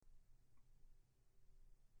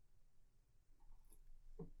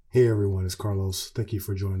Hey everyone, it's Carlos. Thank you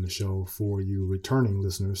for joining the show. For you returning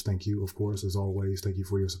listeners, thank you, of course, as always. Thank you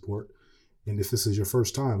for your support. And if this is your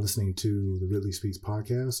first time listening to the Ridley Speaks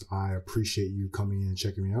podcast, I appreciate you coming in and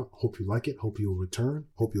checking me out. Hope you like it. Hope you'll return.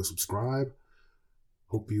 Hope you'll subscribe.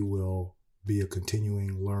 Hope you will be a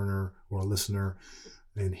continuing learner or a listener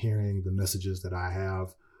and hearing the messages that I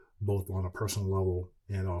have, both on a personal level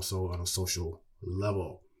and also on a social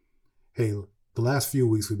level. Hey, the last few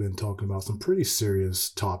weeks we've been talking about some pretty serious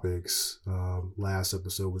topics. Last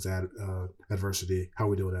episode was adversity, how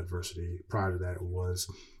we deal with adversity. Prior to that, it was,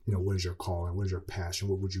 what is your calling? What is your passion?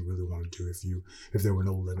 What would you really want to do if there were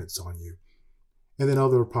no limits on you? And then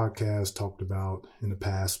other podcasts talked about in the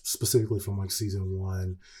past, specifically from like season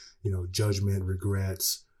 1, judgment,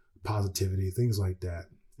 regrets, positivity, things like that.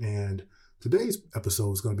 And today's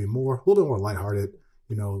episode is going to be a little bit more lighthearted.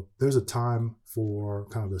 There's a time for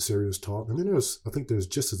kind of the serious talk, and then I think there's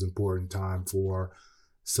just as important time for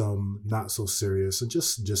some not so serious and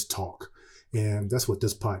just talk. And that's what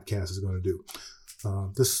this podcast is going to do.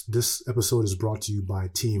 This episode is brought to you by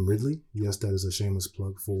Team Ridley. Yes, that is a shameless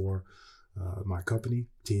plug for my company,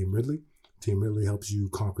 Team Ridley. Team Ridley helps you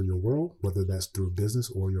conquer your world, whether that's through business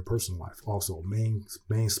or your personal life. Also, main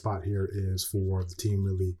spot here is for the Team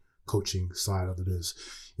Ridley coaching side of this.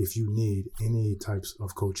 If you need any types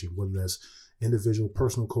of coaching, whether that's individual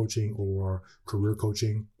personal coaching or career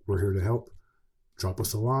coaching, we're here to help. Drop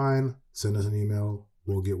us a line, send us an email,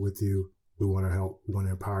 we'll get with you. We want to help, we want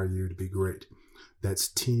to empower you to be great. That's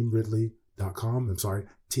teamridley.com. I'm sorry,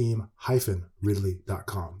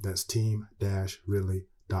 team-ridley.com. That's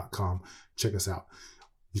team-ridley.com. Check us out.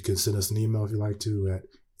 You can send us an email if you like to at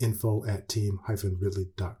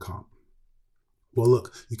info@team-ridley.com. Well,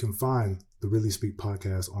 look, you can find the Ridley Speak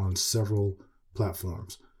podcast on several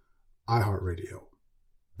platforms: iHeartRadio,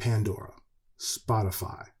 Pandora,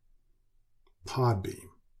 Spotify, Podbean,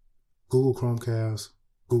 Google Chromecast,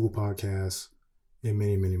 Google Podcasts, and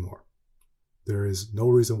many, many more. There is no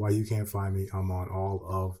reason why you can't find me. I'm on all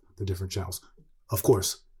of the different channels. Of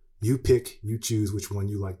course, you choose which one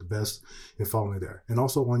you like the best and follow me there. And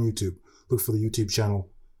also on YouTube. Look for the YouTube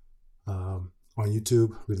channel. On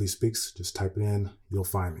YouTube, Ridley Speaks, just type it in, you'll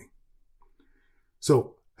find me.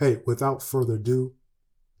 So, hey, without further ado,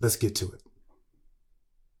 let's get to it.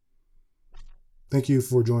 Thank you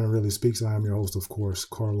for joining Ridley Speaks. I am your host, of course,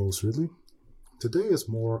 Carlos Ridley. Today is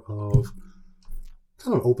more of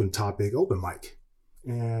kind of open topic, open mic.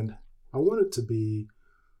 And I want it to be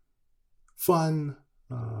fun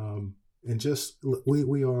and just, we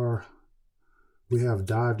have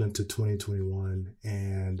dived into 2021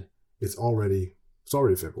 and it's already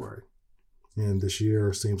February, and this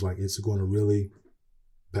year seems like it's going to really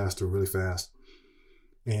pass through really fast.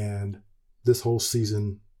 And this whole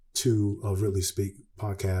season 2 of Ridley Speaks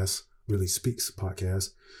podcast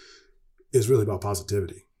is really about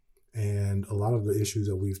positivity. And a lot of the issues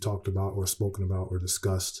that we've talked about or spoken about or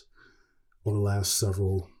discussed over the last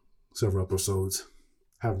several episodes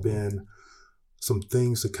have been some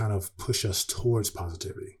things to kind of push us towards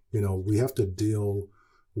positivity. We have to deal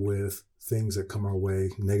with things that come our way,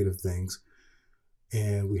 negative things,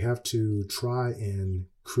 and we have to try and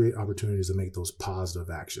create opportunities to make those positive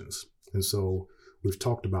actions. And so we've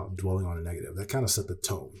talked about dwelling on the negative. That kind of set the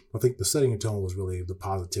tone. I think the setting of tone was really the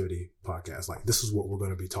positivity podcast. Like, this is what we're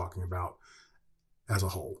going to be talking about as a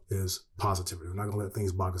whole, is positivity. We're not going to let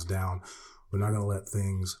things bog us down. We're not going to let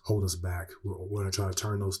things hold us back. We're going to try to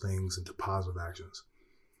turn those things into positive actions.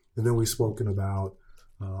 And then we've spoken about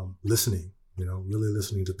listening. Really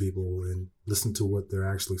listening to people and listen to what they're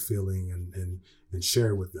actually feeling and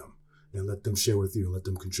share with them and let them share with you and let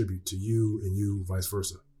them contribute to you and you vice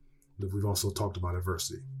versa. We've also talked about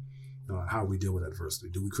adversity, how we deal with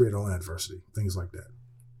adversity. Do we create our own adversity? Things like that.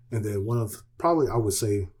 And then one of probably, I would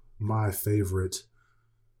say, my favorite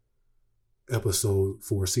episode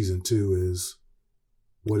for season 2 is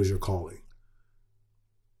what is your calling?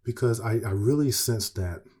 Because I really sense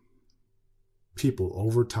that people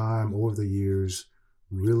over time, over the years,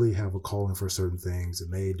 really have a calling for certain things and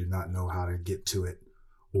they do not know how to get to it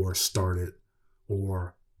or start it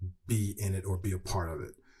or be in it or be a part of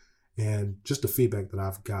it. And just the feedback that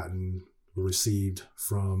I've gotten or received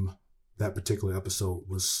from that particular episode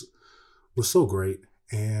was so great,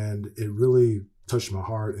 and it really touched my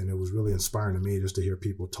heart, and it was really inspiring to me just to hear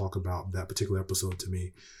people talk about that particular episode to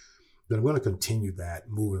me. That I'm going to continue that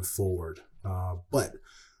moving forward. But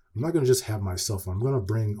I'm not going to just have myself on. I'm going to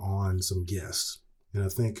bring on some guests. And I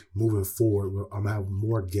think moving forward, I'm going to have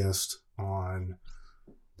more guests on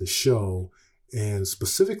the show. And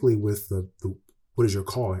specifically with the what is your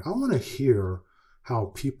calling? I want to hear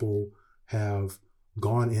how people have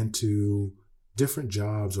gone into different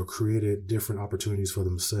jobs or created different opportunities for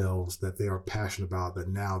themselves that they are passionate about, that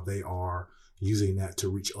now they are using that to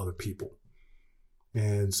reach other people.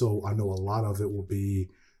 And so I know a lot of it will be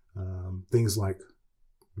things like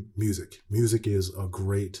music. Music is a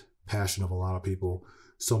great passion of a lot of people.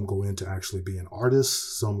 Some go into actually being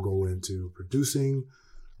artists, some go into producing,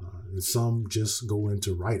 and some just go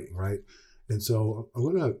into writing, right? And so I'm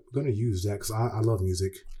gonna use that because I love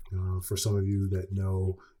music. For some of you that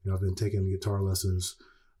know, I've been taking guitar lessons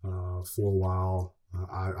for a while.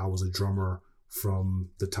 I was a drummer from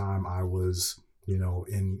the time I was,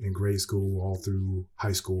 in grade school all through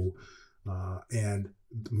high school. And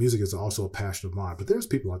music is also a passion of mine. But there's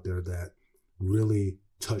people out there that really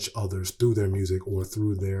touch others through their music or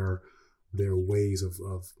through their ways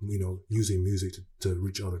of using music to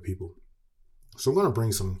reach other people. So I'm going to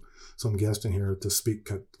bring some guests in here to speak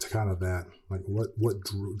to kind of that, like what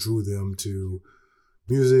drew them to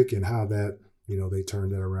music and how that, they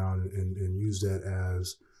turned that around and use that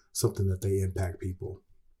as something that they impact people.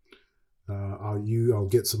 I'll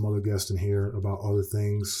get some other guests in here about other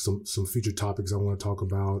things. Some future topics I want to talk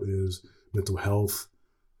about is mental health,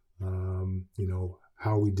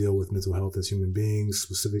 how we deal with mental health as human beings,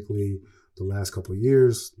 specifically the last couple of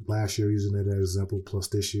years, last year using it as an example, plus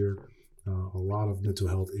this year. A lot of mental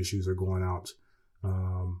health issues are going out,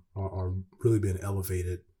 are really being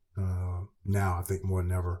elevated now, I think more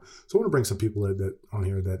than ever. So I want to bring some people that on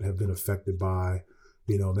here that have been affected by,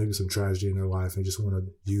 maybe some tragedy in their life and just want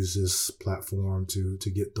to use this platform to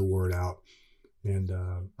get the word out. And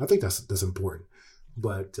I think that's important.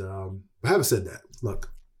 But having said that,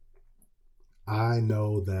 look, I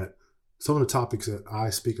know that some of the topics that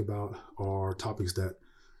I speak about are topics that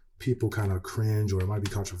people kind of cringe, or it might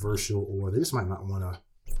be controversial, or they just might not want to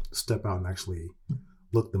step out and actually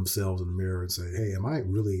look themselves in the mirror and say, hey, am I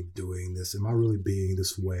really doing this? Am I really being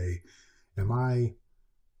this way? Am I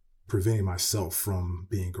preventing myself from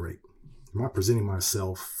being great? Am I presenting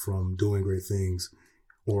myself from doing great things?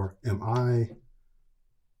 Or am I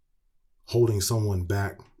holding someone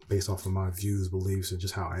back based off of my views, beliefs, and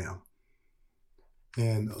just how I am?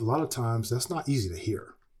 And a lot of times that's not easy to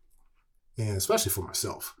hear. And especially for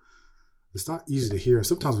myself, it's not easy to hear.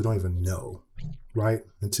 Sometimes we don't even know, right?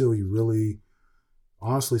 Until you really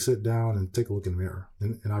honestly sit down and take a look in the mirror.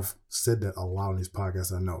 And I've said that a lot on these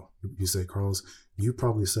podcasts. I know you say, Carlos, you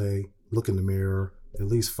probably say, look in the mirror at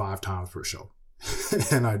least 5 times per show.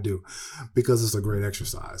 And I do, because it's a great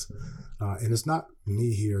exercise. And it's not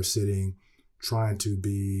me here sitting trying to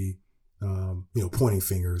be, pointing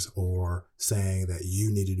fingers or saying that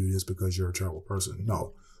you need to do this because you're a terrible person.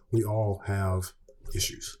 No, we all have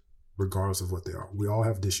issues, regardless of what they are. We all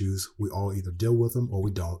have issues. We all either deal with them or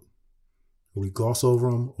we don't. We gloss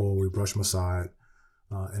over them or we brush them aside.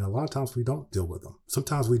 And a lot of times we don't deal with them.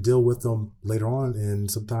 Sometimes we deal with them later on,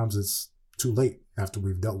 and sometimes it's too late after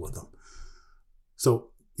we've dealt with them.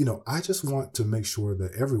 So, I just want to make sure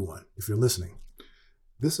that everyone, if you're listening,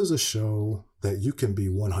 this is a show that you can be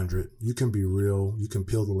 100, you can be real, you can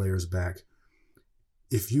peel the layers back.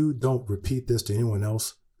 If you don't repeat this to anyone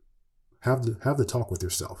else, have the talk with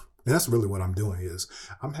yourself. And that's really what I'm doing, is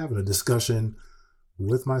I'm having a discussion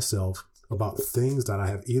with myself about things that I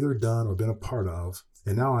have either done or been a part of.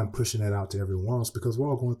 And now I'm pushing that out to everyone else because we're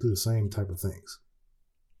all going through the same type of things.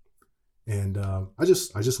 And I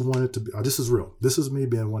just want it to be, this is real. This is me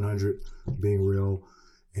being 100, being real.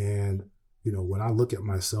 And, when I look at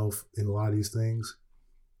myself in a lot of these things,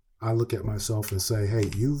 I look at myself and say, hey,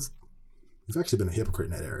 you've actually been a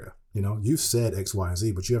hypocrite in that area. You've said X, Y, and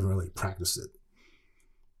Z, but you haven't really practiced it.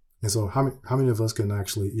 And so how many of us can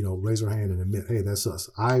actually, raise our hand and admit, hey, that's us.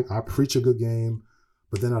 I preach a good game,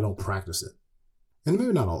 but then I don't practice it. And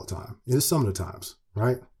maybe not all the time. It is some of the times,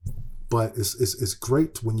 right? But it's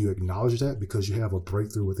great when you acknowledge that, because you have a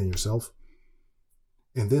breakthrough within yourself.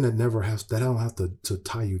 And then that don't have to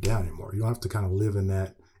tie you down anymore. You don't have to kind of live in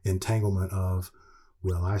that entanglement of,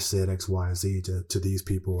 well, I said X, Y, and Z to these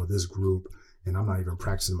people or this group, and I'm not even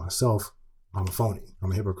practicing myself. I'm a phony.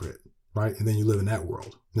 I'm a hypocrite, right? And then you live in that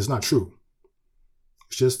world. And it's not true.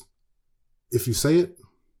 It's just, if you say it,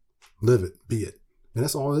 live it, be it. And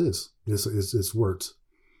that's all it is. It's words.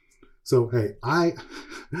 So, hey,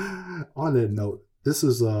 on that note, this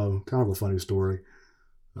is kind of a funny story.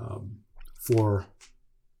 For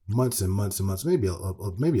months and months and months, maybe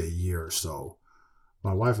a year or so,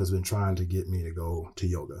 my wife has been trying to get me to go to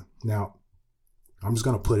yoga. Now, I'm just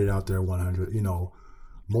going to put it out there 100.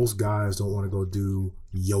 Most guys don't want to go do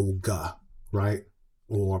yoga, right?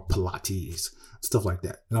 Or Pilates, stuff like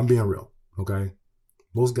that. And I'm being real, okay?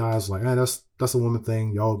 Most guys are like, hey, that's a woman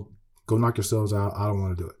thing. Y'all go knock yourselves out. I don't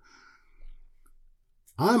want to do it.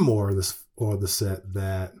 I'm more the set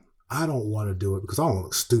that I don't want to do it because I don't want to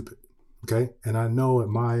look stupid. Okay. And I know at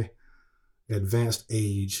my advanced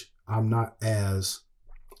age, I'm not as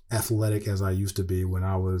athletic as I used to be when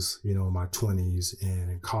I was, in my 20s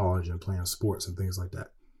and in college and playing sports and things like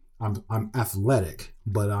that. I'm athletic,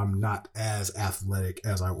 but I'm not as athletic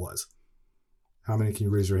as I was. How many can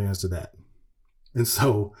you raise your hands to that? And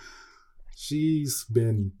so she's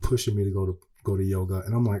been pushing me to go to yoga,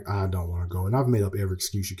 and I'm like, I don't want to go. And I've made up every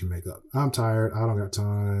excuse you can make up. I'm tired. I don't got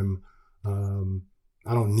time.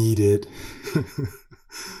 I don't need it.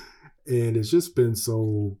 And it's just been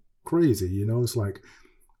so crazy. It's like,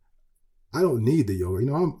 I don't need the yoga.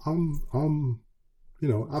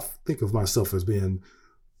 I think of myself as being,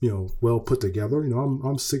 well put together. I'm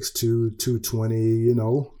 6'2", 220,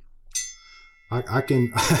 I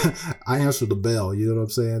can, I answer the bell, you know what I'm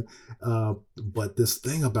saying? But this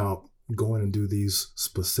thing about going and do these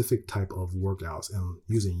specific type of workouts and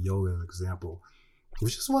using yoga as an example,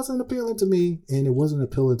 which just wasn't appealing to me. And it wasn't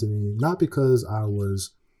appealing to me, not because I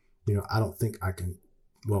was, I don't think I can,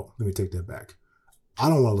 well, let me take that back. I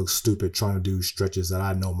don't want to look stupid trying to do stretches that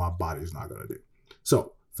I know my body's not going to do.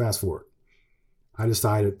 So fast forward, I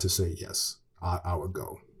decided to say yes, I would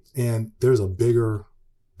go. And there's a bigger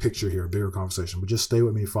picture here, a bigger conversation, but just stay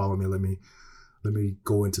with me, follow me. Let me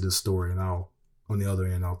go into this story, and on the other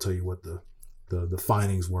end, I'll tell you what the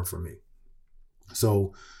findings were for me.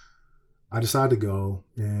 So I decided to go,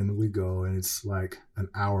 and we go, and it's like an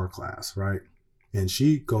hour class, right? And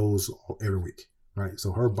she goes every week, right?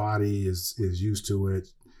 So her body is used to it.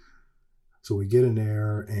 So we get in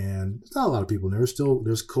there, and there's not a lot of people in there.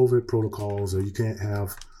 There's COVID protocols, or you can't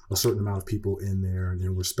have a certain amount of people in there, and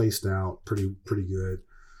then we're spaced out pretty good.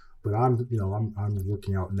 But I'm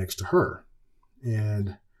working out next to her,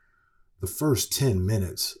 and the first 10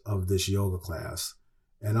 minutes of this yoga class,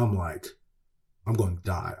 and I'm like, I'm going to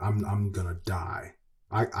die. I'm going to die.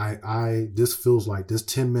 This feels like, this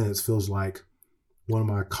 10 minutes feels like one of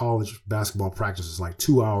my college basketball practices, like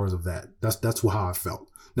 2 hours of that. That's how I felt.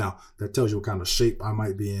 Now, that tells you what kind of shape I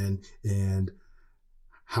might be in and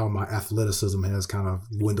how my athleticism has kind of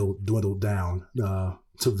dwindled down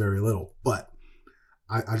to very little. But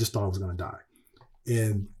I just thought I was going to die.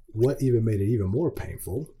 And what even made it even more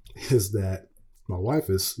painful is that my wife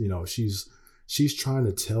is, she's trying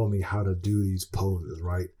to tell me how to do these poses,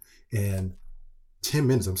 right? And 10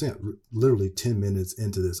 minutes, I'm saying literally 10 minutes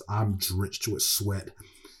into this, I'm drenched with sweat.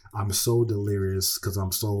 I'm so delirious because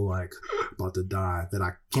I'm so like about to die that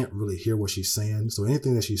I can't really hear what she's saying. So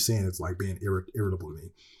anything that she's saying is like being irritable to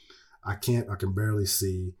me. I can barely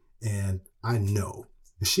see. And I know,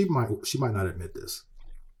 and she might not admit this,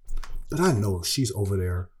 but I know she's over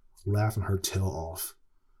there laughing her tail off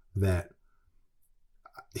that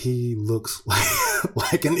he looks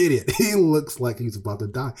like an idiot. He looks like he's about to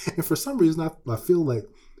die. And for some reason, I feel like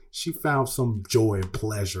she found some joy and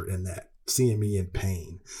pleasure in that, seeing me in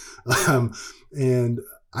pain. And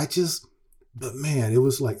but man, it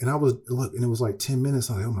was like, and it was like 10 minutes.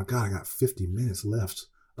 I'm like, oh my God, I got 50 minutes left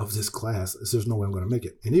of this class. There's no way I'm going to make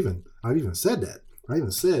it. And I've even said that. I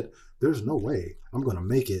even said, there's no way I'm going to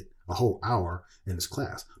make it a whole hour in this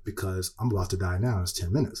class because I'm about to die now and it's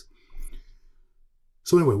 10 minutes.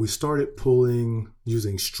 So anyway, we started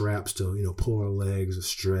using straps to, pull our legs, to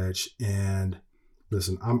stretch. And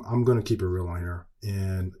listen, I'm going to keep it real on here,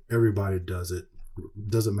 and everybody does it.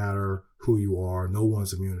 Doesn't matter who you are. No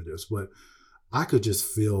one's immune to this, but I could just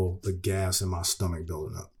feel the gas in my stomach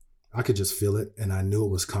building up. I could just feel it, and I knew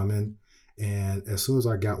it was coming. And as soon as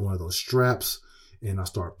I got one of those straps and I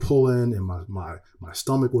started pulling, and my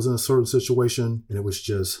stomach was in a certain situation, and it was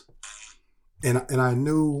just, and I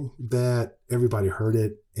knew that everybody heard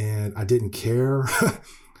it, and I didn't care.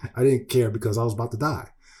 I didn't care because I was about to die.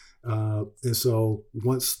 And so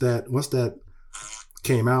once that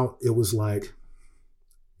came out, it was like,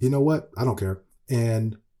 you know what? I don't care.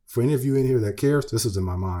 And for any of you in here that cares, this is in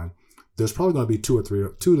my mind. There's probably going to be two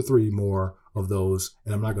to three more of those,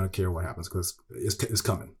 and I'm not going to care what happens because it's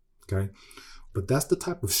coming. Okay. But that's the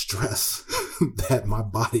type of stress that my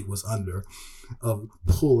body was under, of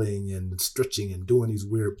pulling and stretching and doing these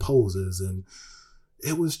weird poses. And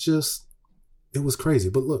it was crazy.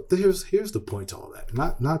 But look, here's the point to all that.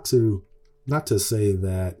 Not to say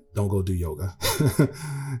that don't go do yoga.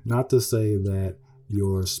 Not to say that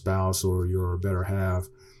your spouse or your better half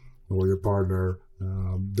or your partner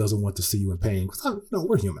doesn't want to see you in pain. Because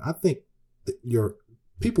we're human. I think that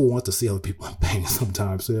people want to see other people in pain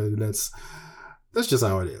sometimes. So that's just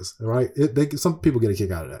how it is, right? Some people get a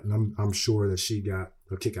kick out of that, and I'm sure that she got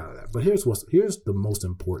a kick out of that. But here's the most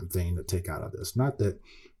important thing to take out of this. Not that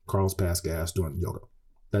Carlos passed gas doing yoga.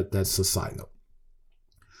 That's a side note.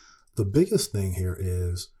 the biggest thing here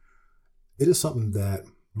is it is something that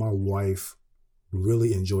my wife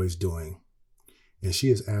really enjoys doing. And she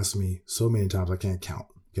has asked me so many times I can't count.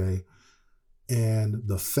 Okay. And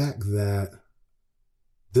the fact that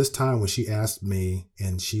this time when she asked me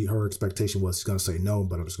and her expectation was she's going to say no,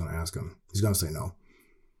 but I'm just going to ask him. He's going to say no.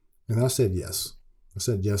 And I said yes. I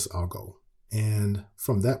said, yes, I'll go. And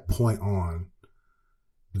from that point on,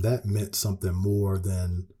 that meant something more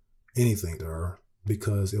than anything to her,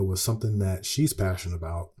 because it was something that she's passionate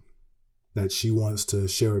about, that she wants to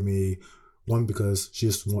share with me. One, because she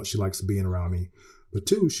likes being around me. But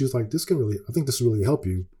two, she's like, I think this will really help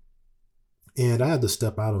you. And I had to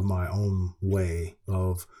step out of my own way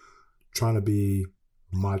of trying to be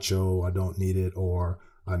macho. I don't need it. Or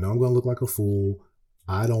I know I'm going to look like a fool.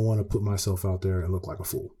 I don't want to put myself out there and look like a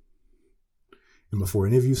fool. And before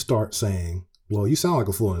any of you start saying, well, you sound like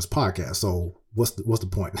a fool in this podcast, so what's the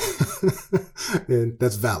point? And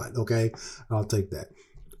that's valid. Okay. I'll take that.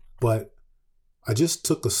 But I just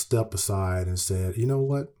took a step aside and said, you know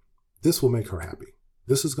what? This will make her happy.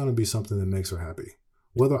 This is going to be something that makes her happy.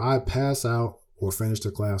 Whether I pass out or finish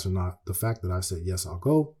the class or not, the fact that I said, yes, I'll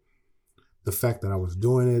go, the fact that I was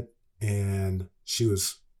doing it, and she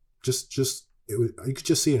was you could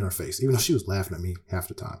just see it in her face, even though she was laughing at me half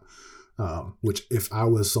the time. Which if I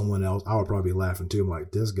was someone else, I would probably be laughing too. I'm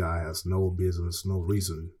like, this guy has no business, no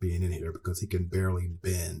reason being in here because he can barely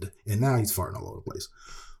bend. And now he's farting all over the place.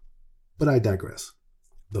 But I digress.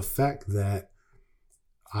 The fact that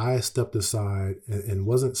I stepped aside and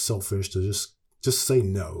wasn't selfish to just say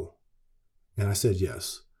no. And I said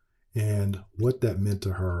yes. And what that meant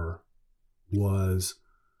to her was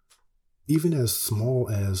even as small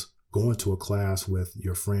as going to a class with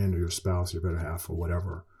your friend or your spouse, your better half or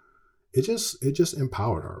whatever. It just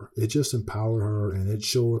empowered her. It just empowered her, and it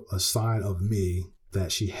showed a side of me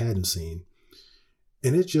that she hadn't seen.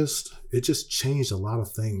 And it just changed a lot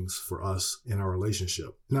of things for us in our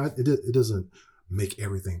relationship. Now, it doesn't make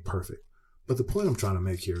everything perfect. But the point I'm trying to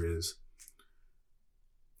make here is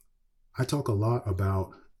I talk a lot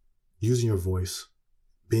about using your voice,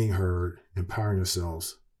 being heard, empowering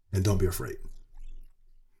yourselves, and don't be afraid.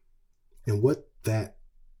 And what that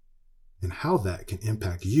and how that can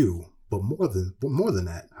impact you, but more than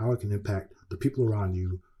that, how it can impact the people around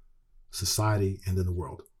you, society, and then the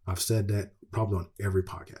world. I've said that probably on every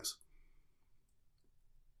podcast.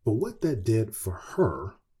 But what that did for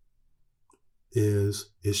her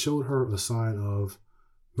is it showed her a sign of,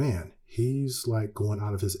 man, he's like going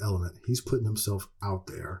out of his element. He's putting himself out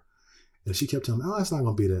there. And she kept telling me, oh, it's not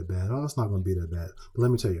going to be that bad. Oh, it's not going to be that bad. But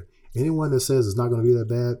let me tell you, anyone that says it's not going to be that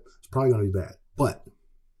bad, it's probably going to be bad. But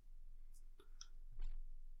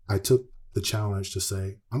I took the challenge to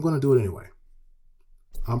say, I'm going to do it anyway.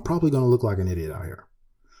 I'm probably going to look like an idiot out here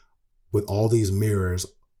with all these mirrors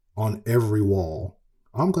on every wall.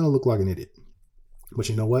 I'm going to look like an idiot. But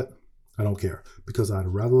you know what? I don't care, because I'd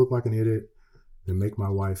rather look like an idiot than make my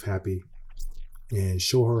wife happy and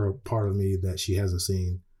show her a part of me that she hasn't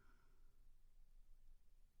seen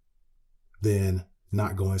than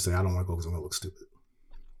not go and say, I don't want to go because I'm going to look stupid.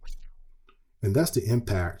 And that's the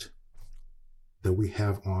impact that we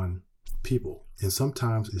have on people. And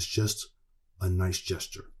sometimes it's just a nice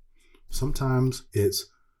gesture. Sometimes it's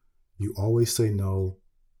you always say no,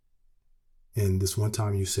 and this one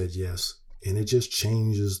time you said yes, and it just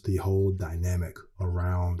changes the whole dynamic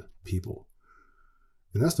around people.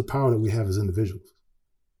 And that's the power that we have as individuals.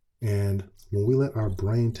 And when we let our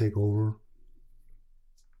brain take over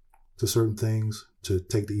to certain things, to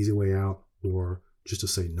take the easy way out, or just to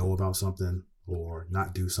say no about something, or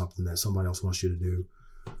not do something that somebody else wants you to do,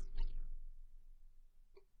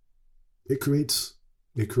 it creates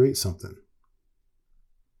something.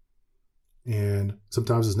 And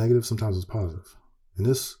sometimes it's negative, sometimes it's positive. In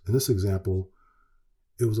this example,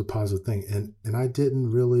 it was a positive thing. And I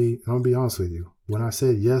didn't really, I'm gonna be honest with you, when I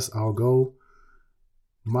said yes, I'll go,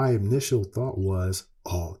 my initial thought was,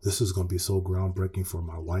 oh, this is going to be so groundbreaking for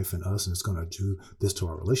my wife and us, and it's going to do this to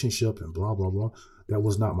our relationship and blah, blah, blah. That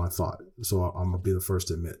was not my thought. So I'm going to be the first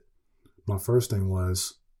to admit. My first thing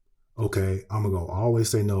was, okay, I'm going to go. I always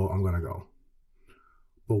say no, I'm going to go.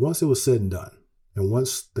 But once it was said and done, and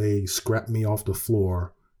once they scrapped me off the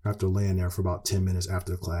floor after laying there for about 10 minutes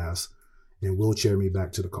after the class and wheelchair me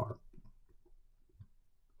back to the car,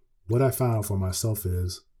 what I found out for myself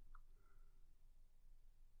is,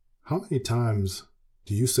 how many times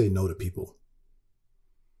do you say no to people?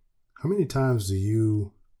 How many times do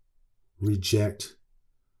you reject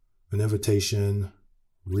an invitation,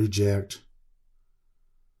 reject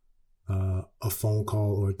a phone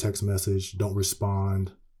call or a text message, don't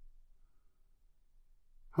respond?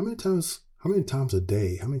 How many times How many times a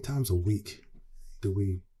day, how many times a week do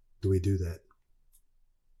we do that?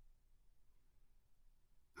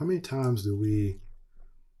 How many times do we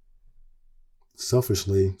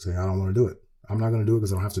selfishly say, I don't want to do it. I'm not going to do it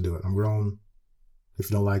because I don't have to do it. I'm grown. If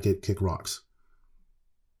you don't like it, kick rocks.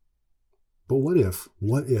 But what if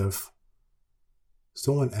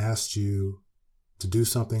someone asked you to do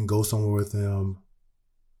something, go somewhere with them,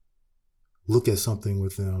 look at something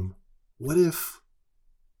with them? What if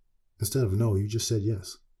instead of no, you just said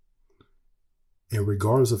yes? And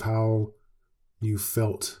regardless of how you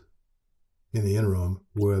felt in the interim,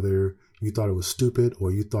 whether you thought it was stupid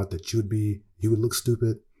or you thought that you would look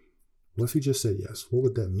stupid, what if you just said yes? What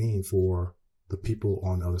would that mean for the people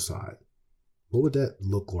on the other side? What would that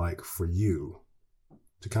look like for you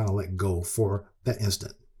to kind of let go for that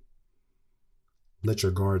instant? Let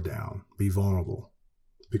your guard down, be vulnerable.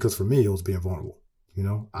 Because for me, it was being vulnerable.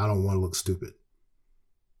 I don't want to look stupid.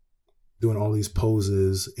 Doing all these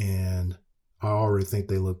poses, and I already think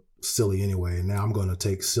they look silly anyway. And now I'm going to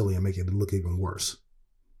take silly and make it look even worse.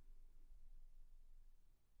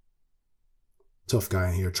 Tough guy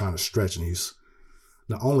in here trying to stretch, and he's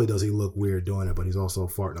not only does he look weird doing it, but he's also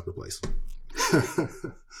farting up the place.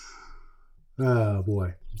 Oh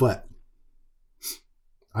boy. But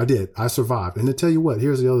I did. I survived. And to tell you what,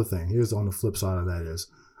 here's the other thing. Here's on the flip side of that is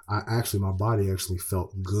my body actually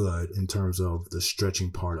felt good in terms of the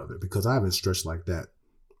stretching part of it, because I haven't stretched like that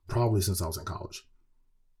probably since I was in college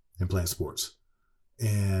and playing sports.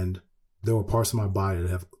 And there were parts of my body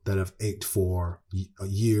that have ached for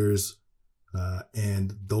years.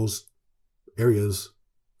 And those areas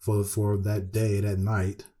for that day, that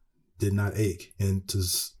night, did not ache. And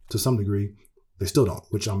to some degree, they still don't,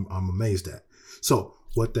 which I'm amazed at. So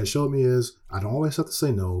what that showed me is I don't always have to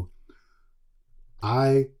say no.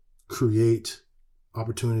 I create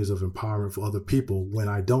opportunities of empowerment for other people when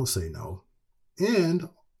I don't say no. And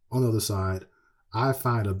on the other side, I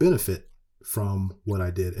find a benefit from what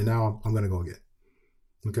I did. And now I'm going to go again.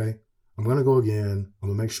 Okay? I'm going to go again. I'm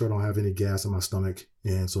going to make sure I don't have any gas in my stomach,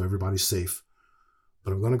 and so everybody's safe.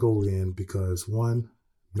 But I'm going to go again because, one,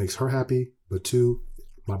 makes her happy, but two,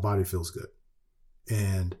 my body feels good.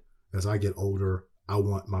 And as I get older, I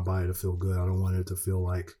want my body to feel good. I don't want it to feel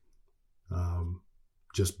like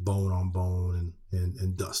just bone on bone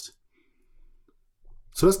and dust.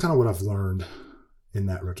 So that's kind of what I've learned in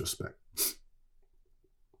that retrospect.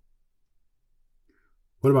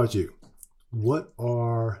 What about you? What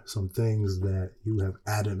are some things that you have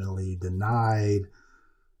adamantly denied,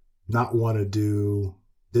 not want to do,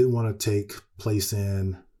 didn't want to take place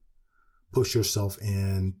in, push yourself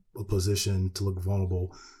in a position to look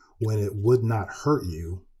vulnerable when it would not hurt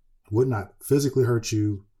you, would not physically hurt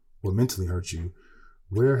you or mentally hurt you?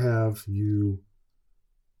 Where have you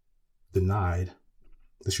denied,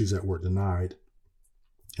 let's use that word, denied,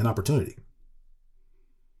 an opportunity?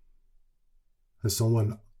 Has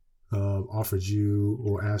someone offered you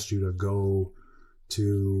or asked you to go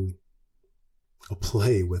to a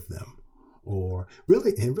play with them? Or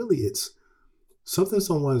really it's something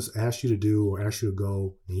someone's asked you to do or asked you to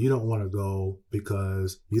go, and you don't want to go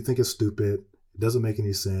because you think it's stupid, it doesn't make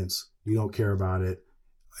any sense, you don't care about it,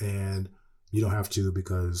 and you don't have to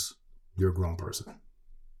because you're a grown person.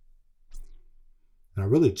 And I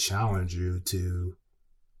really challenge you to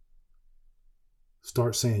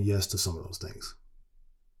start saying yes to some of those things.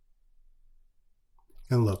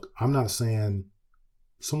 And look, I'm not saying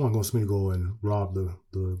someone wants me to go and rob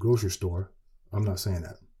the grocery store. I'm not saying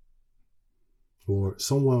that. Or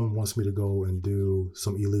someone wants me to go and do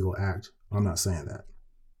some illegal act. I'm not saying that.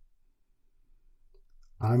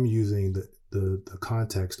 I'm using the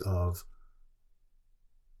context of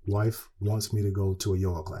wife wants me to go to a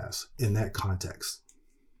yoga class. In that context,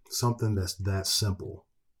 something that's that simple.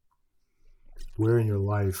 Where in your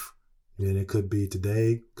life, and it could be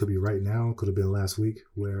today, could be right now, could have been last week,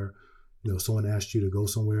 where someone asked you to go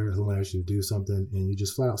somewhere, someone asked you to do something, and you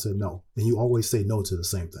just flat out said no. And you always say no to the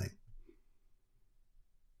same thing.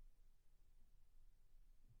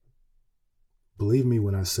 Believe me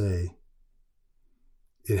when I say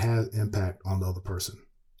it has impact on the other person.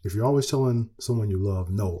 If you're always telling someone you love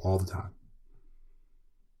no all the time,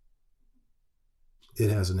 it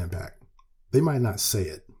has an impact. They might not say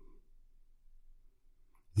it.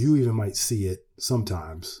 You even might see it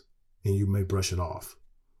sometimes, and you may brush it off.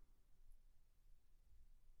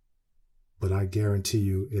 But I guarantee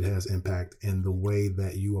you it has impact, and the way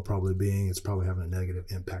that you are probably being, it's probably having a negative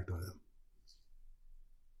impact on them.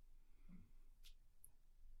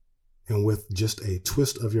 And with just a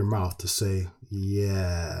twist of your mouth to say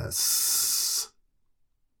yes,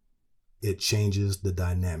 it changes the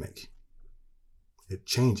dynamic. It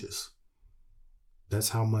changes. That's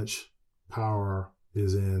how much power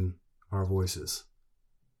is in our voices.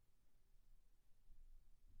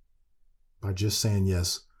 By just saying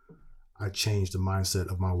yes, I changed the mindset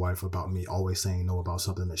of my wife about me always saying no about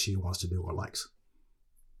something that she wants to do or likes.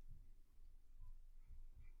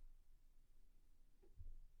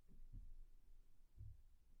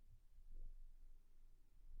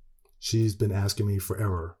 She's been asking me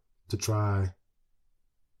forever to try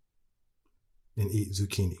and eat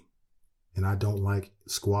zucchini. And I don't like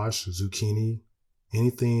squash, zucchini,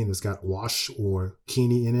 anything that's got wash or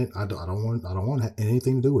kini in it. I don't want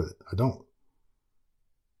anything to do with it. I don't.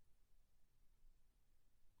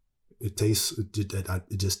 It tastes,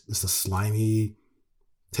 it's a slimy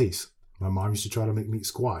taste. My mom used to try to make me eat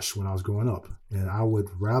squash when I was growing up. And I would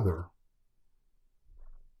rather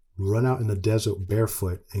run out in the desert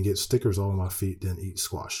barefoot and get stickers all on my feet than eat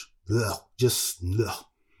squash. Ugh, just ugh.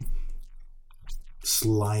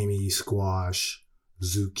 Slimy squash,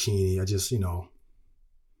 zucchini. I just,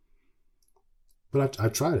 But I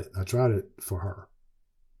tried it. I tried it for her.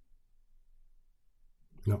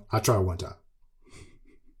 I tried it one time.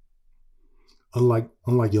 Unlike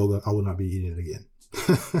yoga, I will not be eating it again.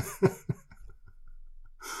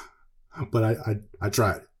 But I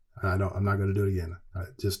tried it. I'm not going to do it again.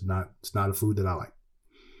 It's not a food that I like.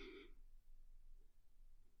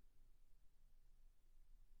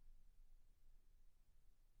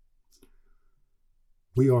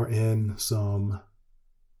 We are in some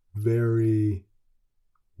very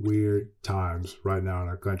weird times right now in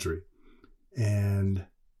our country. And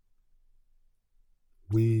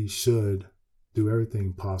we should do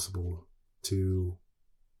everything possible to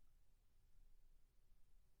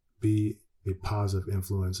be a positive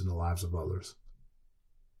influence in the lives of others.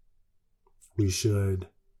 We should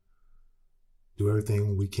do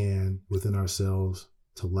everything we can within ourselves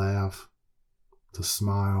to laugh, to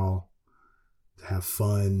smile, to have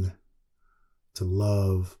fun, to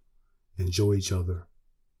love, enjoy each other,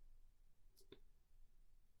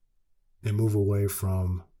 and move away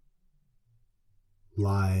from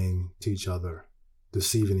lying to each other,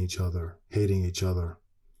 deceiving each other, hating each other.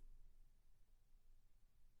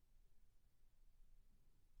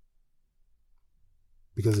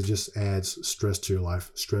 Because it just adds stress to your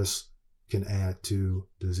life. Stress can add to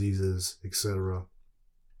diseases, etc.,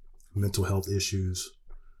 mental health issues.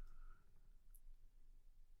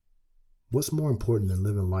 What's more important than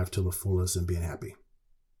living life to the fullest and being happy?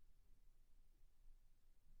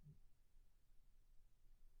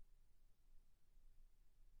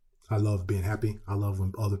 I love being happy. I love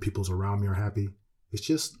when other people's around me are happy. It's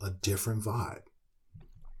just a different vibe.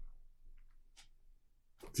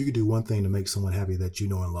 If you could do one thing to make someone happy that you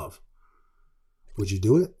know and love, would you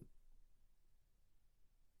do it?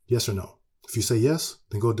 Yes or no? If you say yes,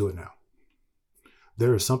 then go do it now.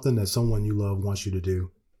 There is something that someone you love wants you to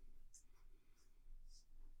do,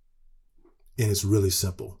 and it's really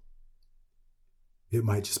simple. It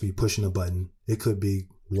might just be pushing a button. It could be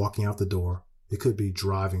walking out the door. It could be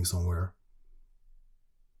driving somewhere.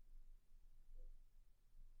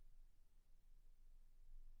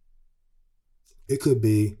 It could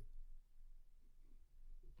be,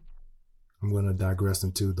 I'm going to digress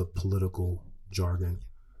into the political jargon.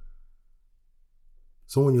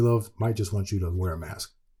 Someone you love might just want you to wear a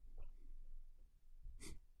mask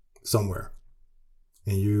somewhere.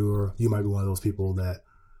 And you might be one of those people that,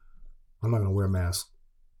 I'm not going to wear a mask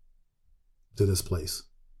to this place.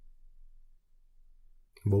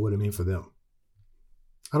 What would it mean for them?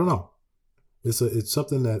 I don't know. It's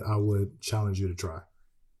something that I would challenge you to try.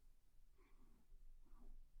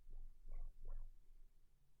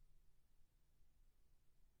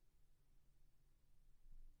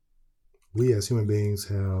 We as human beings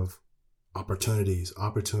have opportunities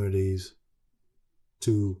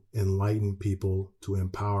to enlighten people, to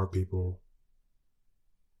empower people,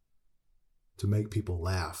 to make people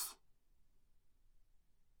laugh,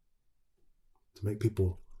 to make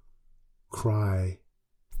people cry,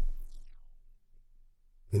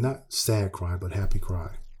 and not sad cry, but happy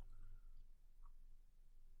cry.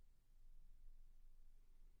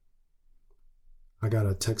 I got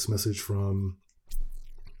a text message from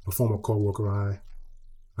a former coworker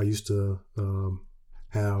I used to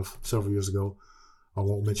have several years ago. I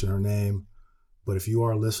won't mention her name, but if you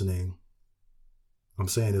are listening, I'm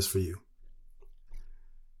saying this for you.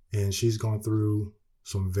 And she's gone through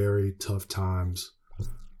some very tough times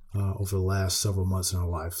over the last several months in her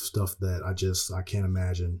life. Stuff that I can't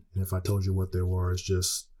imagine. And if I told you what they were, it's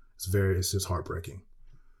just heartbreaking.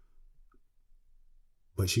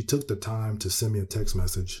 But she took the time to send me a text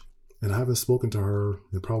message, and I haven't spoken to her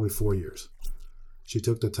in probably 4 years. She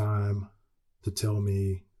took the time to tell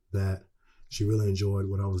me that She really enjoyed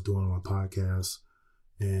what I was doing on my podcast,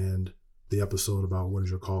 and the episode about what is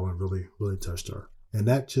your calling really, really touched her. And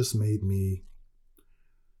that just made me,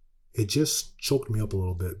 it just choked me up a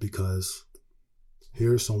little bit, because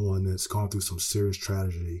here's someone that's gone through some serious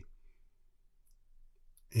tragedy,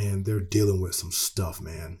 and they're dealing with some stuff,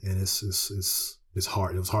 man. And it's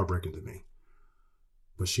hard. It was heartbreaking to me.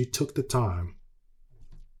 But she took the time,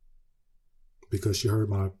 because she heard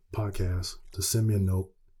my podcast, to send me a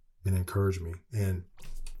note and encourage me. And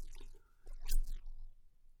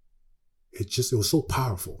it was so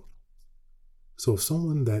powerful. So if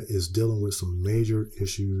someone that is dealing with some major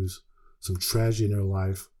issues, some tragedy in their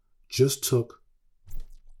life, just took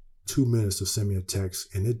 2 minutes to send me a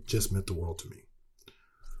text, and it just meant the world to me.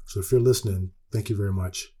 So if you're listening, thank you very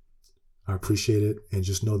much. I appreciate it. And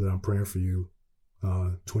just know that I'm praying for you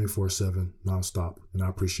 24/7, nonstop. And I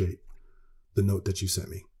appreciate the note that you sent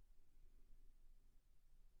me.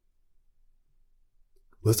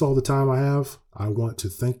 That's all the time I have. I want to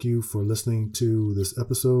thank you for listening to this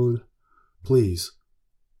episode. Please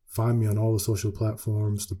find me on all the social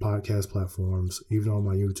platforms, the podcast platforms, even on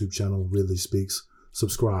my YouTube channel, Ridley Speaks.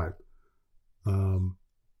 Subscribe.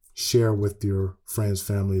 Share with your friends,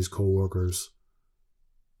 families, co-workers.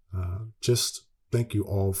 Just thank you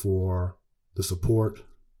all for the support.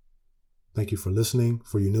 Thank you for listening.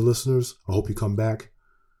 For you new listeners, I hope you come back.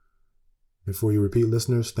 And for you repeat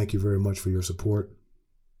listeners, thank you very much for your support.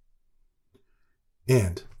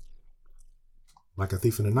 And like a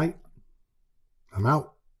thief in the night, I'm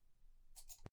out.